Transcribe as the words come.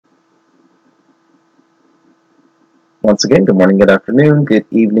Once again, good morning, good afternoon, good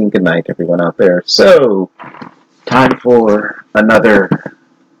evening, good night, everyone out there. So, time for another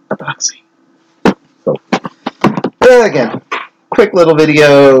unboxing. So, again, quick little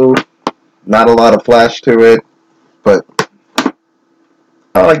video, not a lot of flash to it, but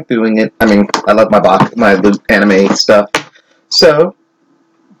I like doing it. I mean, I love my Loot anime stuff. So,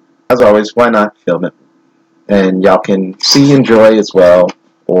 as always, why not film it? And y'all can see, enjoy as well,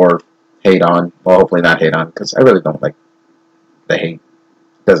 or hate on. Well, hopefully not hate on, because I really don't like the hate.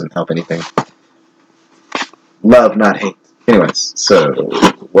 It doesn't help anything. Love, not hate. Anyways, so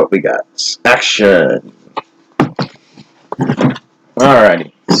what we got? Action.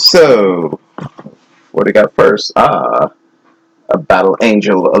 Alrighty. So what do we got first? A Battle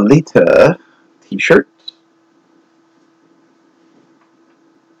Angel Alita t-shirt.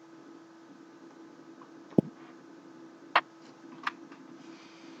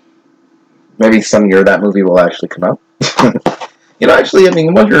 Maybe some year that movie will actually come out. Actually, I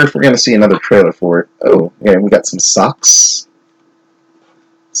wonder if we're going to see another trailer for it. Oh, yeah, we got some socks.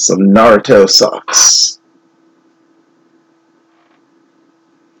 Some Naruto socks.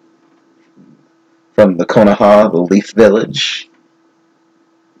 From the Konoha, the Leaf Village.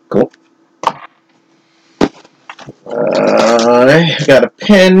 Cool. I got a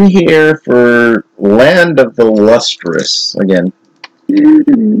pen here for Land of the Lustrous. Again,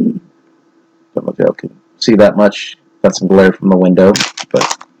 don't know if y'all can see that much. Got some glare from the window,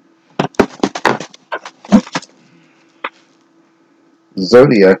 but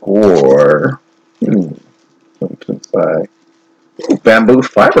Zodiac War. Bamboo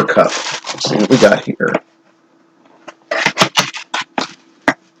fiber cup. Let's see what we got here.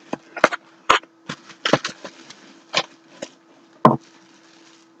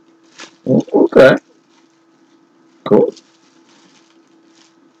 Okay. Cool.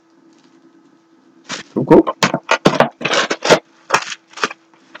 Cool.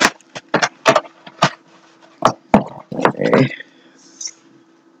 Okay.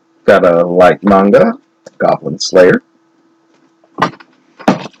 Got a light manga, Goblin Slayer.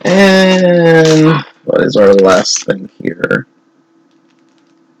 And what is our last thing here?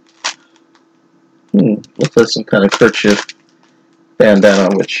 Looks like some kind of kerchief bandana,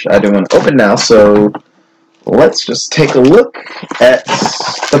 which I do want to open now, so let's just take a look at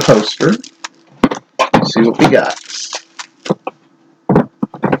the poster, see what we got.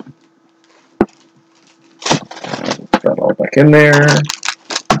 Put that all back in there.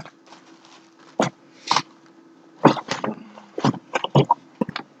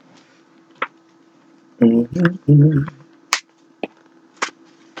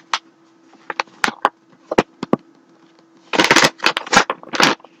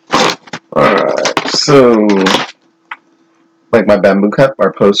 Alright, so like my bamboo cup,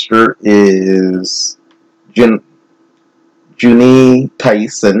 our poster is Juni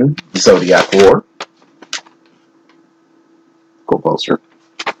Taisen Zodiac War. Cool poster.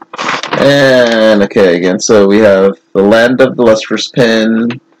 And okay, again, so we have the Land of the Lustrous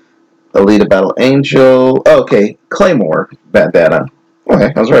Pen, Alita Battle Angel. Oh, okay, Claymore bandana.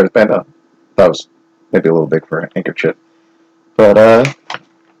 Okay, I was right, it's bandana. That was maybe a little big for an handkerchief. But,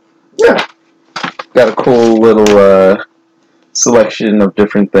 yeah. Got a cool little, selection of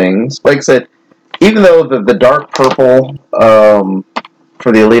different things. Like I said, even though the dark purple, for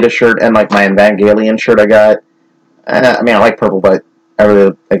the Alita shirt and, like, my Evangelion shirt I got, I like purple, but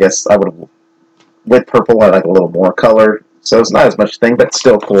I guess I would have, with purple, I like a little more color. So it's not as much thing, but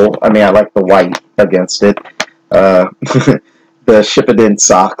still cool. I like the white against it. The Shippuden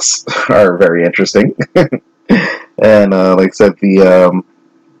socks are very interesting. And like I said, the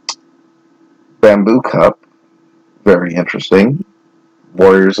bamboo cup, very interesting.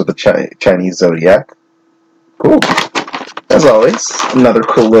 Warriors of the Chinese Zodiac. Cool. As always, another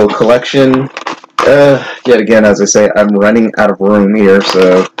cool little collection. Yet again, as I say, I'm running out of room here,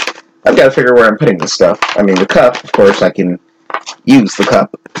 so I've got to figure where I'm putting this stuff. The cup, of course, I can use the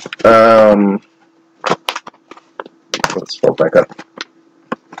cup. Let's fold back up.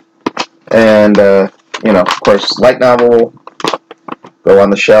 And, of course, light novel, go on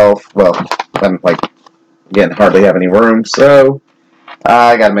the shelf. Well, I'm, again, hardly have any room, so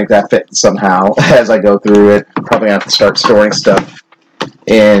I gotta make that fit somehow as I go through it. Probably have to start storing stuff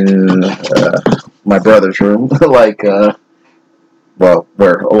in my brother's room, where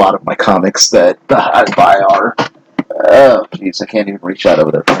a lot of my comics that I buy are. Oh, jeez, I can't even reach out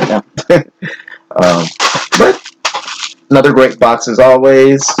over there right now. But another great box as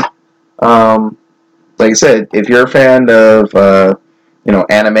always. Like I said, if you're a fan of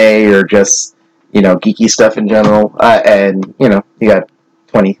anime or just geeky stuff in general, and you got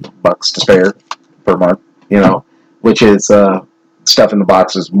 $20 to spare per month, which is stuff in the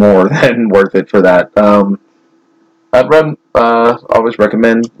box is more than worth it for that. Always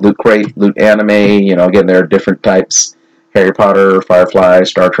recommend Loot Crate, Loot Anime. Again, there are different types: Harry Potter, Firefly,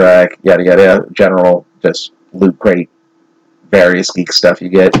 Star Trek, yada yada. General, just Loot Crate, various geek stuff you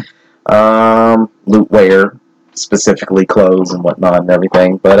get. Lootware, specifically clothes and whatnot and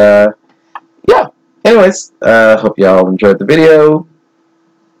everything. But yeah. Anyways, hope y'all enjoyed the video.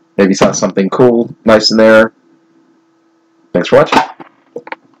 Maybe saw something cool, nice in there. Thanks for watching.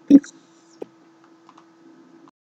 Peace.